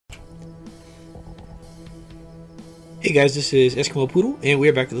Hey guys, this is Eskimo Poodle, and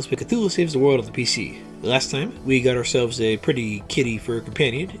we're back to Let's Play Cthulhu Saves the World on the PC. Last time, we got ourselves a pretty kitty for a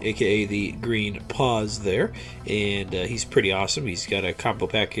companion, aka the green Paws there, and he's pretty awesome. He's got a combo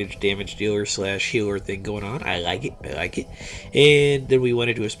package damage dealer slash healer thing going on. I like it. And then we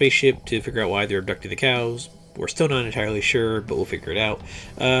went into a spaceship to figure out why they're abducting the cows. We're still not entirely sure, but we'll figure it out.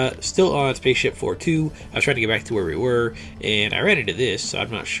 Still on Spaceship 4-2. I was trying to get back to where we were, and I ran into this, so I'm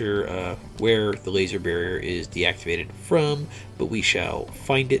not sure where the laser barrier is deactivated from, but we shall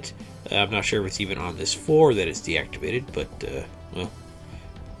find it. I'm not sure if it's even on this floor that it's deactivated, but, well,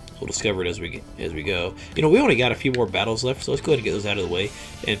 we'll discover it as we go. You know, we only got a few more battles left, so let's go ahead and get those out of the way.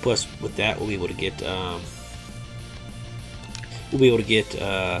 And plus, with that, we'll be able to get,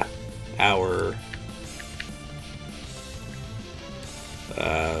 our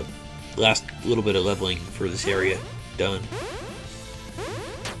last little bit of leveling for this area done.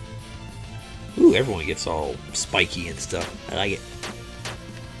 Ooh, everyone gets all spiky and stuff. I like it.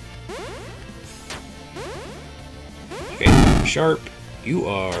 Okay, Sharp, you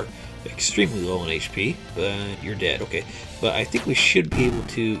are extremely low on HP, but you're dead. Okay, but I think we should be able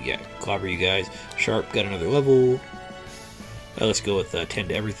to, yeah, clobber you guys. Sharp got another level. Let's go with 10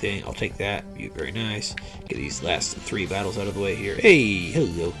 to everything. I'll take that. Very nice. Get these last 3 battles out of the way here. Hey,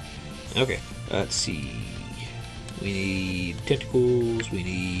 hello. Okay, let's see. We need tentacles. We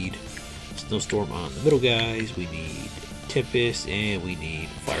need snowstorm on the middle guys. We need tempest, and we need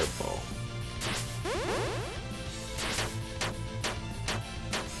fireball.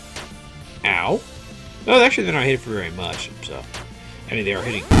 Ow. Oh, actually, they're not hitting for very much. So, I mean, they are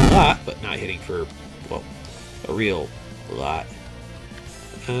hitting a lot, but not hitting for, well, a real lot.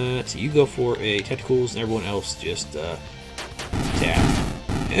 So you go for a tentacles, and everyone else just tap.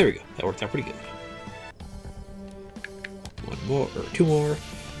 There we go. That worked out pretty good. One more, or 2 more,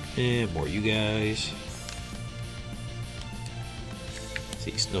 and more you guys. Let's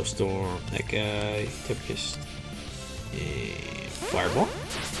see, snowstorm, that guy, tempest, and fireball.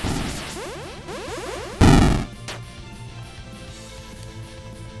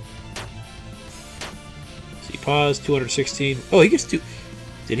 Paws, 216. Oh, he gets 2.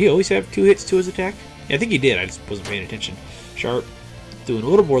 Did he always have 2 hits to his attack? Yeah, I think he did. I just wasn't paying attention. Sharp doing a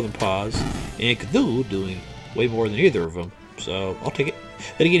little more than Paws, and Cthulhu doing way more than either of them. So I'll take it.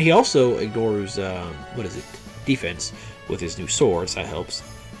 Then again, he also ignores what is it? Defense with his new swords. That helps.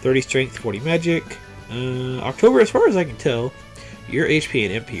 30 strength, 40 magic. October, as far as I can tell, your HP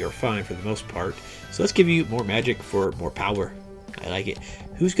and MP are fine for the most part. So let's give you more magic for more power. I like it.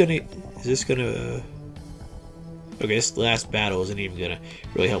 Who's gonna? Is this gonna? Okay, this last battle isn't even gonna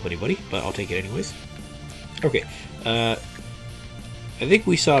really help anybody, but I'll take it anyways. Okay, I think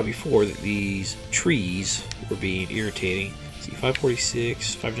we saw before that these trees were being irritating. Let's see,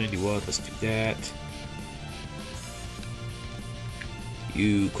 546, 591, let's do that.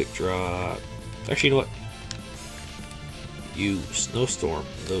 You quick draw. Actually, you know what? You snowstorm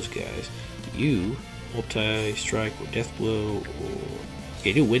those guys. You multi-strike or death blow or...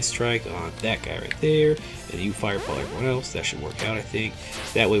 Okay, do wind strike on that guy right there, and you fireball everyone else. That should work out, I think.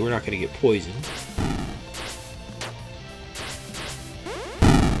 That way we're not going to get poisoned.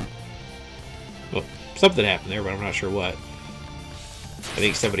 Well, something happened there, but I'm not sure what. I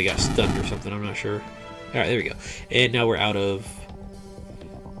think somebody got stunned or something, I'm not sure. Alright, there we go. And now we're out of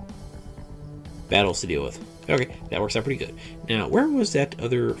battles to deal with. Okay, that works out pretty good. Now, where was that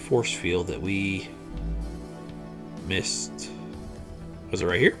other force field that we missed? Was it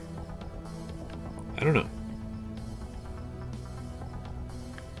right here? I don't know.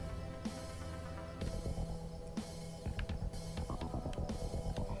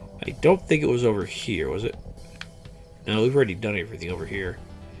 I don't think it was over here, was it? No, we've already done everything over here.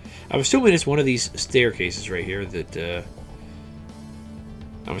 I'm assuming it's one of these staircases right here that,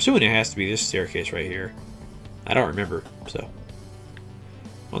 I'm assuming it has to be this staircase right here. I don't remember, so.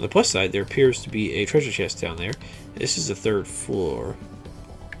 On the plus side, there appears to be a treasure chest down there. This is the 3rd floor.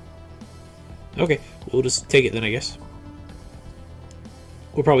 Okay, we'll just take it then, I guess.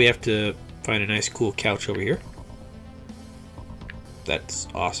 We'll probably have to find a nice cool couch over here. That's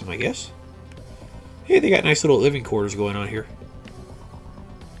awesome, I guess. Hey, they got nice little living quarters going on here.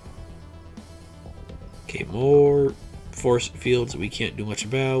 Okay, more force fields that we can't do much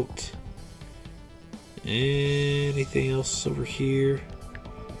about. Anything else over here?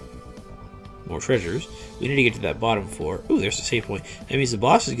 More treasures. We need to get to that bottom floor. Ooh, there's the save point. That means the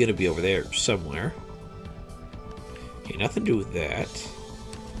boss is going to be over there somewhere. Okay, nothing to do with that.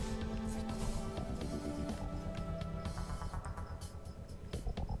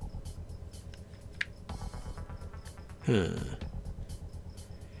 Huh.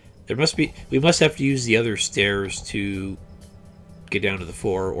 There must be. We must have to use the other stairs to get down to the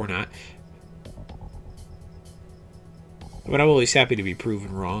floor, or not. But I'm always happy to be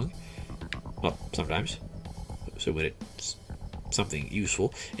proven wrong. Well, sometimes. So when it's something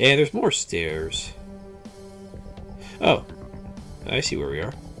useful. And there's more stairs. Oh, I see where we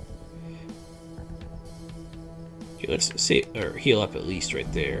are. Okay, let's see, or heal up at least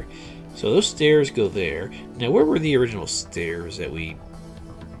right there. So those stairs go there. Now, where were the original stairs that we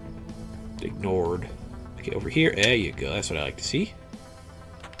ignored? Okay, over here. There you go. That's what I like to see.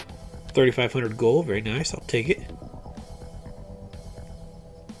 3,500 gold. Very nice. I'll take it.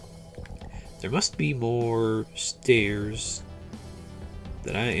 There must be more stairs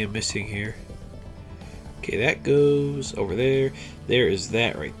that I am missing here. Okay, that goes over there. There is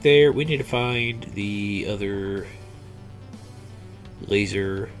that right there. We need to find the other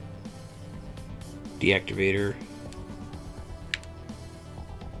laser deactivator.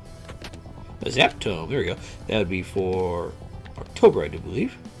 A zap tome. There we go. That would be for October, I do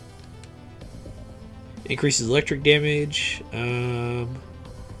believe. Increases electric damage.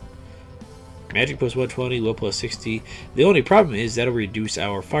 Magic plus 120, will plus 60. The only problem is that'll reduce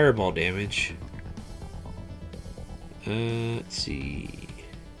our fireball damage. Let's see.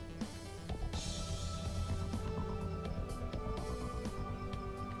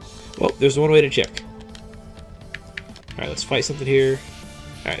 Well, there's one way to check. Alright, let's fight something here.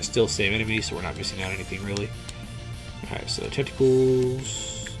 Alright, still same enemy, so we're not missing out anything really. Alright, so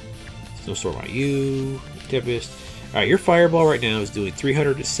tentacles. Snowstorm on you. Tempest. Alright, your fireball right now is doing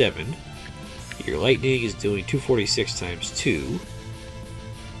 307. Your lightning is doing 246 times 2.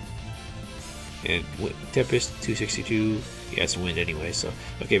 And Tempest, 262. Yeah, it's wind anyway, so.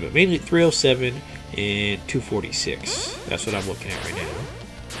 Okay, but mainly 307 and 246. That's what I'm looking at right now.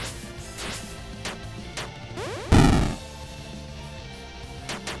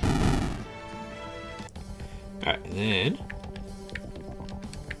 Alright, and then.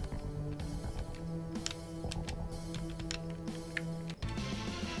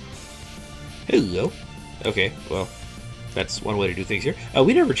 Hello. Okay, well, that's one way to do things here.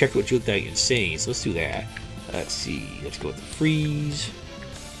 We never checked what you looked like insane, so let's do that. Let's see. Let's go with the freeze.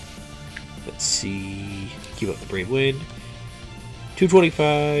 Let's see. Keep up the brave wind.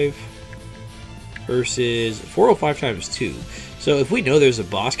 225 versus 405 times 2. So if we know there's a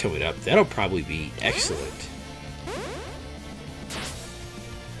boss coming up, that'll probably be excellent.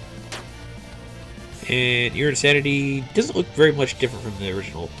 And your insanity doesn't look very much different from the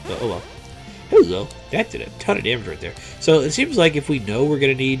original, but oh well. Hello. That did a ton of damage right there. So it seems like if we know we're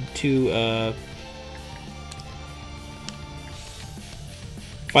going to need to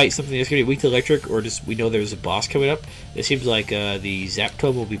fight something that's going to be weak to electric, or just we know there's a boss coming up, it seems like the Zap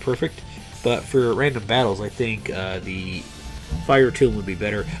Tome will be perfect. But for random battles, I think the Fire Tomb would be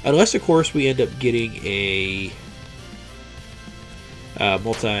better. Unless, of course, we end up getting a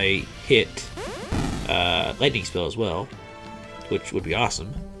multi-hit lightning spell as well, which would be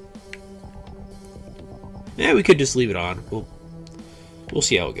awesome. Yeah, we could just leave it on. We'll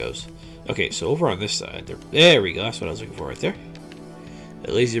see how it goes. Okay, so over on this side, there we go. That's what I was looking for right there.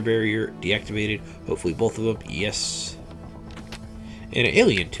 A laser barrier deactivated. Hopefully both of them. Yes. And an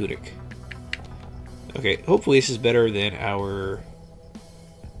alien tunic. Okay, hopefully this is better than our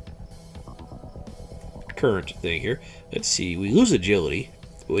current thing here. Let's see. We lose agility.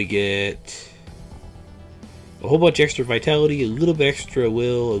 We get a whole bunch extra vitality, a little bit extra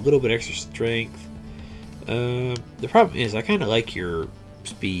will, a little bit extra strength. The problem is I kind of like your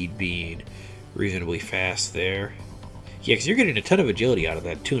speed being reasonably fast there. Yeah, because you're getting a ton of agility out of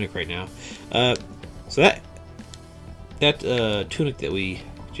that tunic right now. So that tunic that we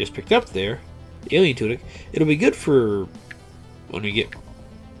just picked up there, the alien tunic, it'll be good for when we get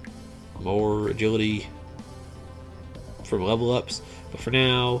more agility from level ups. But for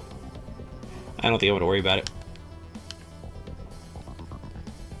now, I don't think I'm going to worry about it.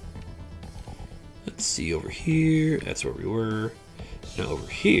 Let's see over here. That's where we were. Now over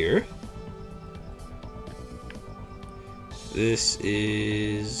here. This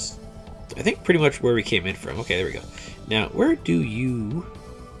is, I think, pretty much where we came in from. Okay, there we go. Now, where do you,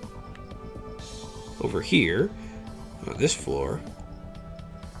 over here, on this floor,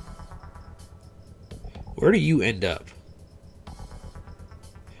 where do you end up?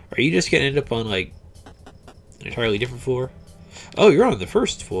 Are you just going to end up on, like, an entirely different floor? Oh, you're on the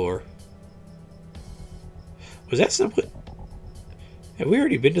first floor. Was that something? Have we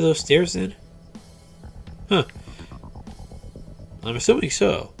already been to those stairs then? Huh. I'm assuming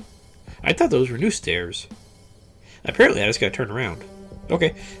so. I thought those were new stairs. Apparently I just gotta turn around.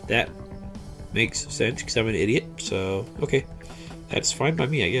 Okay, that makes sense because I'm an idiot, so okay. That's fine by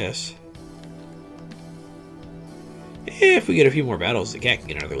me, I guess. If we get a few more battles, the cat can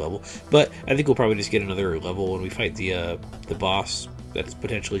get another level. But I think we'll probably just get another level when we fight the boss that's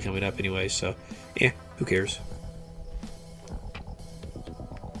potentially coming up anyway. So, yeah, who cares?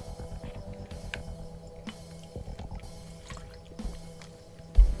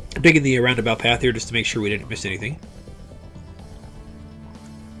 I'm taking the roundabout path here just to make sure we didn't miss anything.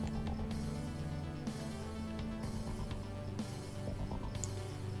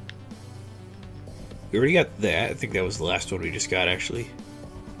 We already got that. I think that was the last one we just got, actually.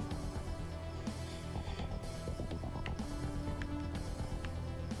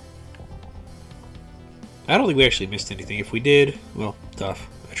 I don't think we actually missed anything. If we did, well, tough.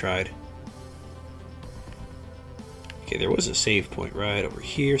 I tried. Okay, there was a save point right over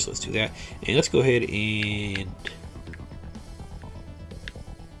here, so let's do that. And let's go ahead and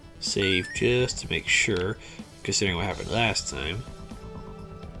save just to make sure, considering what happened last time.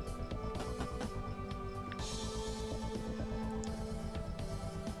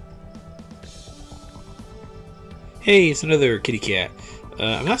 Hey, it's another kitty cat.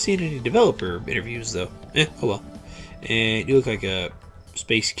 I'm not seeing any developer interviews, though. Oh well. And you look like a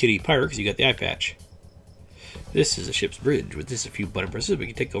space kitty pirate because you got the eye patch. This is a ship's bridge. With this a few button presses, we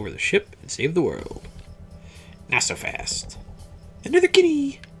can take over the ship and save the world. Not so fast. Another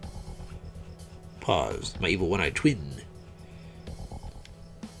kitty! Paws, my evil one-eyed twin.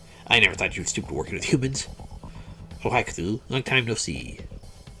 I never thought you were stupid working with humans. Oh, hi, Cthulhu. Long time no see.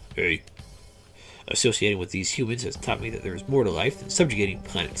 Hey. Associating with these humans has taught me that there is more to life than subjugating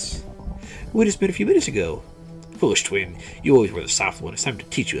planets. We just met a few minutes ago. Foolish twin, you always were the soft one. It's time to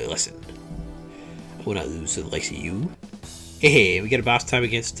teach you a lesson. I will not lose to the likes of you. Hey, we got a boss time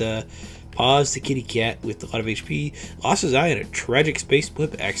against Paws, the kitty cat with a lot of HP. Lost his eye in a tragic space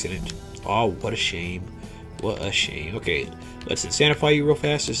blimp accident. Oh, what a shame. What a shame. Okay, let's insanify you real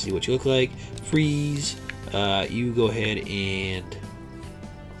fast to see what you look like. Freeze. You go ahead and...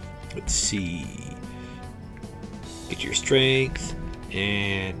 let's see. Get your strength,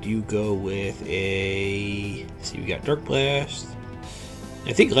 and you go with a... let's see, we got Dark Blast.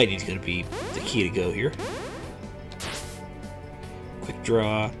 I think Lightning's going to be the key to go here. Quick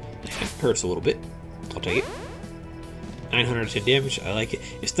draw. It hurts a little bit. I'll take it. 910 damage. I like it.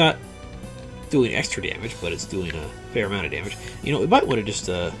 It's not doing extra damage, but it's doing a fair amount of damage. You know, we might want to just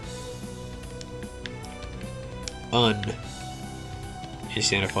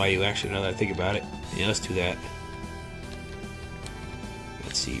insanify you, actually, now that I think about it. Yeah, let's do that.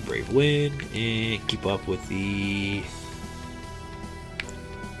 Let's see, Brave Wind, and keep up with the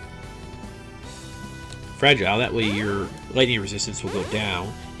Fragile. That way your lightning resistance will go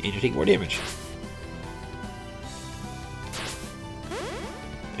down, and you take more damage.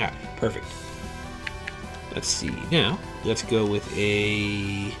 Ah, perfect. Let's see, now, let's go with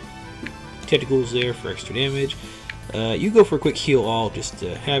a tentacles there for extra damage. You go for a quick heal all just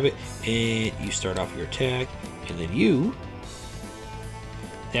to have it, and you start off your attack, and then you...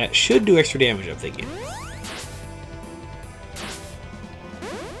 that should do extra damage, I'm thinking.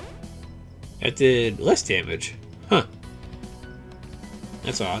 That did less damage. Huh.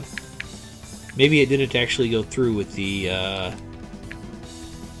 That's odd. Maybe it didn't actually go through with the...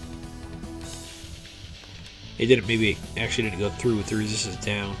 it didn't, maybe it actually didn't go through with the resistance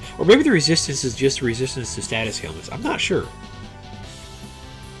down. Or maybe the resistance is just resistance to status helmets. I'm not sure.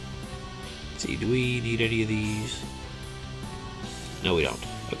 Let's see, do we need any of these? No, we don't.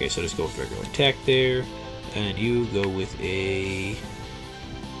 Okay, so just go with regular attack there. And you go with a...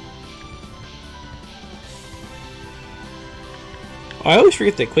 I always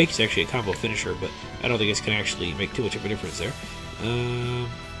forget that Quake is actually a combo finisher, but I don't think it's going to actually make too much of a difference there.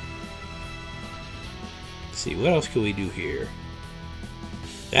 Let's see, what else can we do here?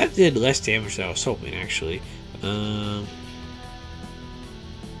 That did less damage than I was hoping, actually.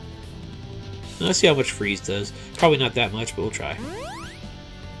 Let's see how much freeze does. Probably not that much, but we'll try.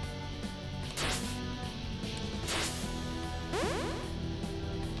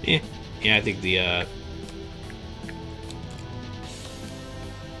 Yeah, I think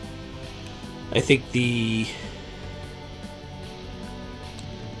the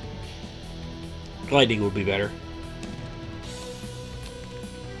lightning would be better.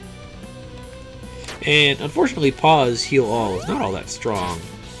 And unfortunately, Paws heal all is not all that strong.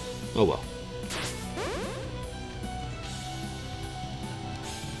 Oh well.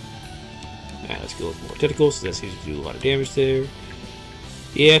 Alright, let's go with more tentacles, so that seems to do a lot of damage there.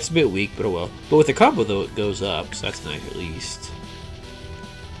 Yeah, it's a bit weak, but oh well. But with the combo, though, it goes up, so that's nice at least.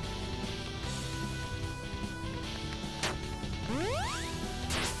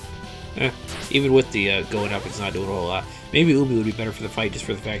 Even with the going up, it's not doing a whole lot. Maybe Umi would be better for the fight just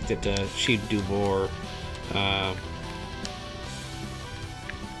for the fact that she'd do more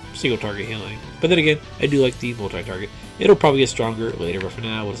single target healing. But then again, I do like the multi-target. It'll probably get stronger later, but for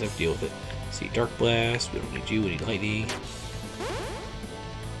now, we'll just have to deal with it. Let's see, Dark Blast, we don't need you, we need Lightning.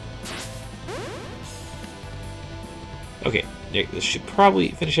 Okay, this should probably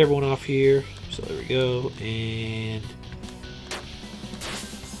finish everyone off here. So there we go, and...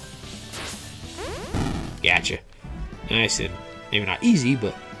 Gotcha. Nice, and maybe not easy,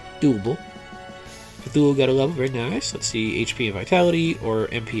 but doable. Cthulhu got a level, very nice. Let's see, HP and Vitality, or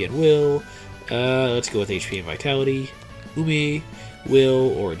MP and Will. Let's go with HP and Vitality. Umi,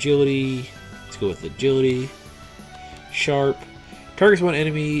 Will, or Agility. Let's go with Agility. Sharp. Targets one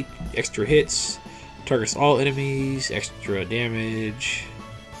enemy, extra hits. Targets all enemies, extra damage.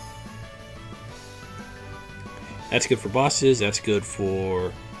 That's good for bosses, that's good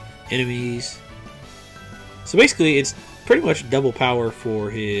for enemies. So basically, it's pretty much double power for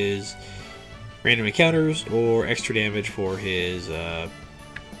his random encounters or extra damage for his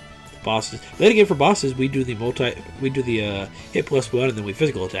bosses. Then again, for bosses, we do the hit plus one, and then we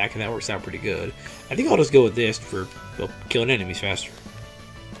physical attack, and that works out pretty good. I think I'll just go with this for killing enemies faster.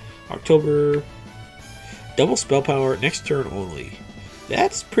 October, double spell power next turn only.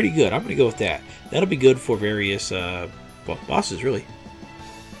 That's pretty good. I'm gonna go with that. That'll be good for various bosses, really.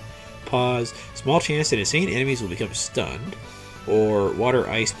 Pause. Small chance that insane enemies will become stunned, or water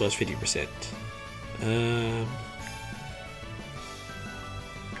ice plus 50%. I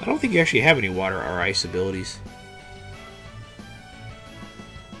don't think you actually have any water or ice abilities.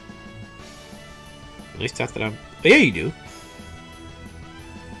 At least not that I'm... Oh, yeah, you do.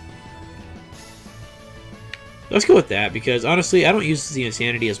 Let's go with that, because honestly, I don't use the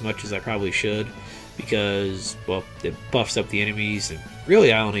insanity as much as I probably should, because, well, it buffs up the enemies, and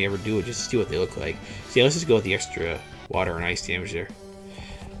really I only ever do it just to see what they look like. So yeah, let's just go with the extra water and ice damage there.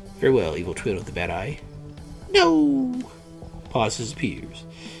 Very well, evil twin with the bad eye. No! Paws disappears.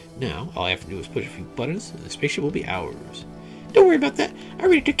 Now, all I have to do is push a few buttons, and the spaceship will be ours. Don't worry about that, I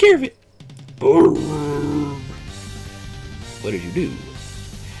already took care of it. What did you do?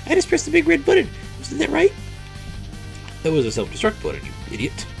 I just pressed the big red button, wasn't that right? That was a self-destruct button, you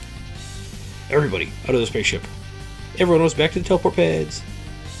idiot. Everybody, out of the spaceship. Everyone was back to the teleport pads.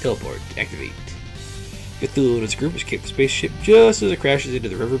 Teleport, activate. Cthulhu and its group escape the spaceship just as it crashes into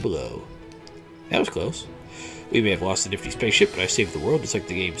the river below. That was close. We may have lost the nifty spaceship, but I saved the world just like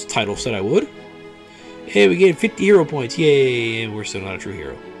the game's title said I would. And we gained 50 hero points, yay! And we're still not a true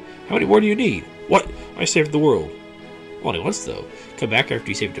hero. How many more do you need? What? I saved the world. Only once, though. Come back after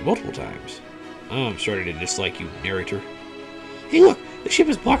you saved it multiple times. I'm starting to dislike you, narrator. Hey, look! The ship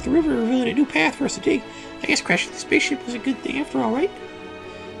has blocked the river, revealing a new path for us to take. I guess crashing the spaceship was a good thing after all, right?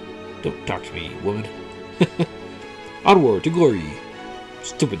 Don't talk to me, woman. Onward to glory.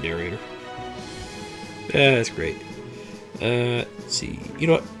 Stupid narrator. That's great. Let's see. You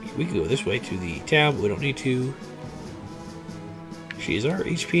know what? We can go this way to the town, but we don't need to. She's our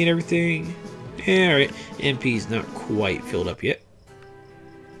HP and everything. Yeah, alright. MP's not quite filled up yet.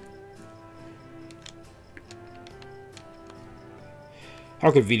 How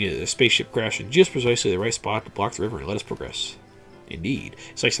convenient that the spaceship crashed in just precisely the right spot to block the river and let us progress. Indeed.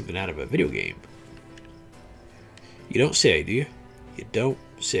 It's like something out of a video game. You don't say, do you? You don't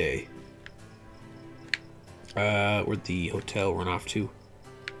say. Where'd the hotel run off to?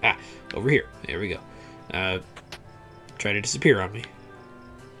 Ah, over here. There we go. Try to disappear on me.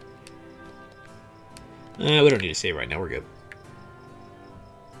 We don't need to save right now. We're good.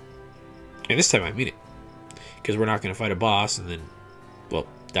 And this time I mean it. Because we're not going to fight a boss and then, well,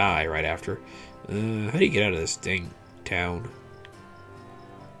 die right after. How do you get out of this dang town?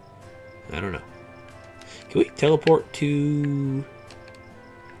 I don't know. Can we teleport to...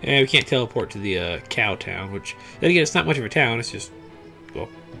 we can't teleport to the cow town, which, then again, it's not much of a town. It's just, well,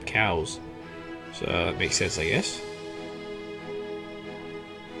 cows. So that makes sense, I guess.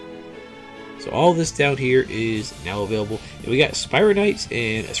 So all this down here is now available. And we got Spironites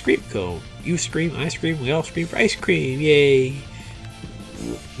and a Scream Cone. You scream, I scream, we all scream for ice cream. Yay!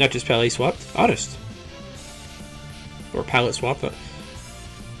 Not just palette swapped, honest. Or palette swapped.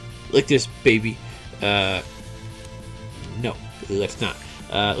 Like this, baby. No, let's not.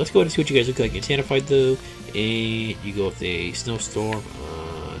 Let's go ahead and see what you guys look like in Tanified, though. And you go with a Snowstorm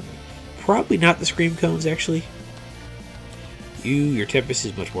on... Probably not the Scream Cones, actually. Your Tempest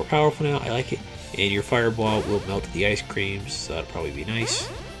is much more powerful now. I like it. And your Fireball will melt the ice creams, so that'll probably be nice.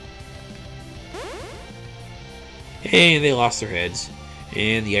 And they lost their heads.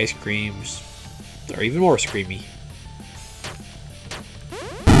 And the ice creams are even more screamy.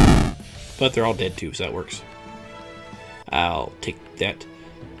 But they're all dead too, so that works. I'll take that.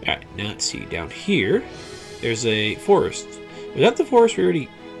 Alright, now let's see. Down here, there's a forest. Was that the forest we already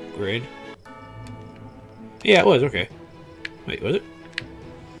were in? Yeah, it was. Okay. Wait, was it?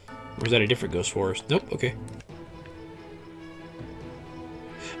 Or was that a different ghost forest? Nope. Okay.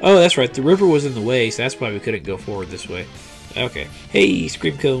 Oh, that's right. The river was in the way, so that's why we couldn't go forward this way. Okay. Hey,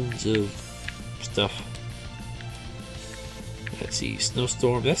 scream cones of stuff. Let's see.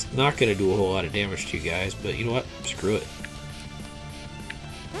 Snowstorm. That's not going to do a whole lot of damage to you guys, but you know what? Screw it.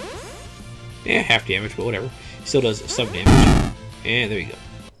 Yeah, half damage, but whatever. Still does some damage. And there you go.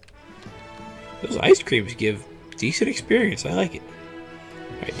 Those ice creams give decent experience. I like it.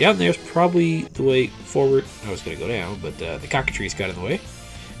 Alright, down there's probably the way forward. I was going to go down, but the cockatrice got in the way.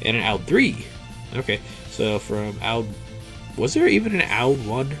 And an Oud 3. Okay, so from Oud... Was there even an Oud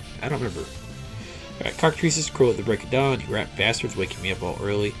 1? I don't remember. Alright, cockatrices crow at the break of dawn. You rat bastards waking me up all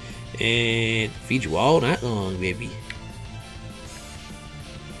early. And feed you all night long, baby.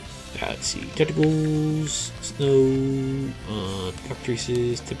 Let's see. Tentacles, snow,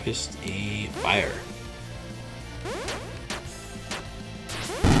 cockatrices, tempest, and fire.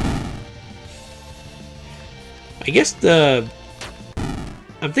 I guess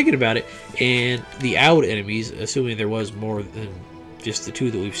I'm thinking about it, and the Oud enemies, assuming there was more than just the two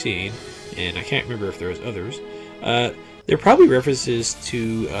that we've seen, and I can't remember if there was others, they're probably references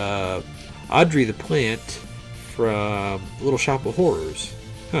to Audrey the Plant from Little Shop of Horrors.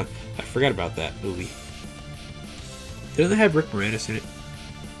 Huh, I forgot about that movie. Didn't they have Rick Moranis in it?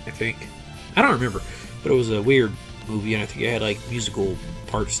 I think. I don't remember, but it was a weird movie, and I think it had like musical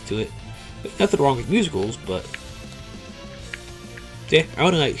parts to it. Nothing wrong with musicals, but yeah, I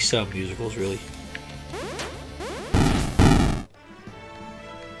only like some musicals, really.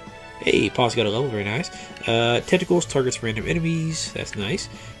 Hey, Paws got a level, very nice. Tentacles targets random enemies, that's nice.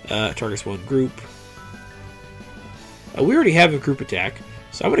 Targets one group. We already have a group attack,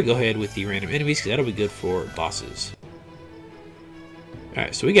 so I'm going to go ahead with the random enemies, because that'll be good for bosses.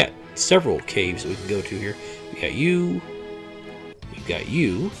 Alright, so we got several caves that we can go to here. We got you. We've got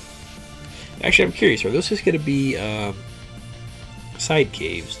you. Actually, I'm curious, are those just going to be side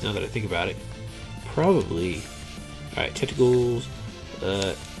caves, now that I think about it? Probably. Alright, tentacles.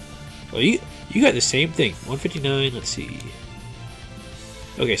 Well, you got the same thing. 159, let's see.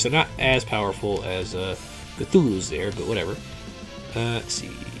 Okay, so not as powerful as Cthulhu's there, but whatever. Let's see.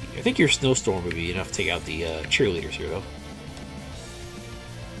 I think your snowstorm would be enough to take out the cheerleaders here, though.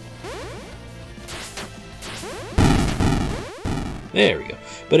 There we go.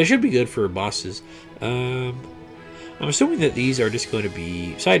 But it should be good for bosses. I'm assuming that these are just going to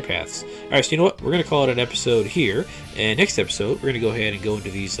be side paths. Alright, so you know what? We're going to call it an episode here. And next episode, we're going to go ahead and go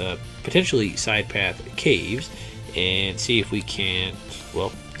into these potentially side path caves and see if we can't,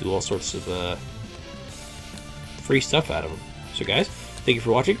 well, do all sorts of free stuff out of them. So guys, thank you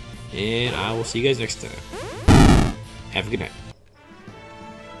for watching, and I will see you guys next time. Have a good night.